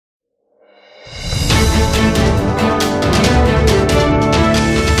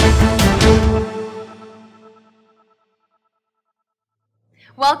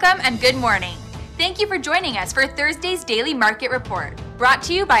Welcome and good morning. Thank you for joining us for Thursday's Daily Market Report, brought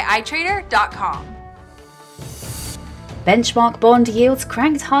to you by iTrader.com. Benchmark bond yields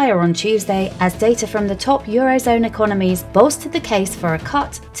cranked higher on Tuesday as data from the top Eurozone economies bolstered the case for a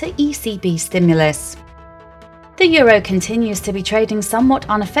cut to ECB stimulus. The euro continues to be trading somewhat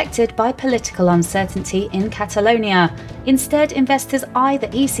unaffected by political uncertainty in Catalonia. Instead, investors eye the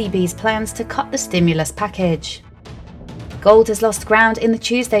ECB's plans to cut the stimulus package. Gold has lost ground in the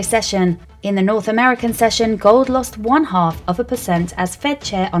Tuesday session. In the North American session, gold lost 0.5% as Fed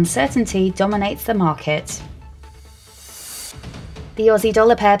chair uncertainty dominates the market. The Aussie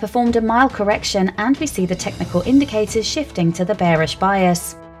dollar pair performed a mild correction and we see the technical indicators shifting to the bearish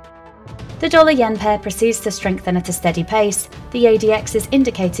bias. The dollar-yen pair proceeds to strengthen at a steady pace. The ADX is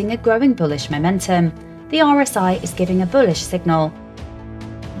indicating a growing bullish momentum. The RSI is giving a bullish signal.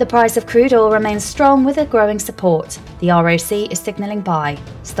 The price of crude oil remains strong with a growing support. The ROC is signalling buy.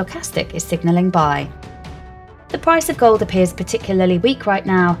 Stochastic is signalling buy. The price of gold appears particularly weak right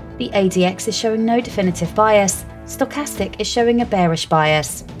now. The ADX is showing no definitive bias. Stochastic is showing a bearish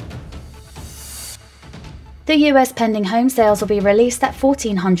bias. The US pending home sales will be released at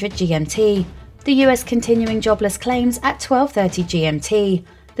 1400 GMT. The US continuing jobless claims at 1230 GMT.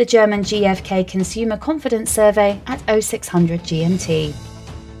 The German GfK Consumer Confidence Survey at 0600 GMT.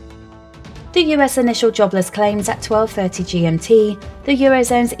 The US initial jobless claims at 1230 GMT, the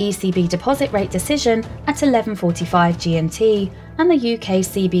Eurozone's ECB deposit rate decision at 1145 GMT, and the UK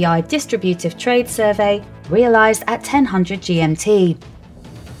CBI Distributive Trade Survey realised at 1000 GMT.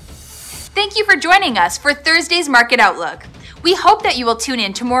 Thank you for joining us for Thursday's Market Outlook. We hope that you will tune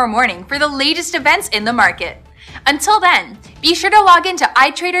in tomorrow morning for the latest events in the market. Until then, be sure to log into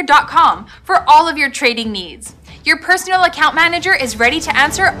iTrader.com for all of your trading needs. Your personal account manager is ready to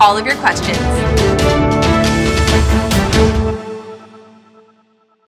answer all of your questions.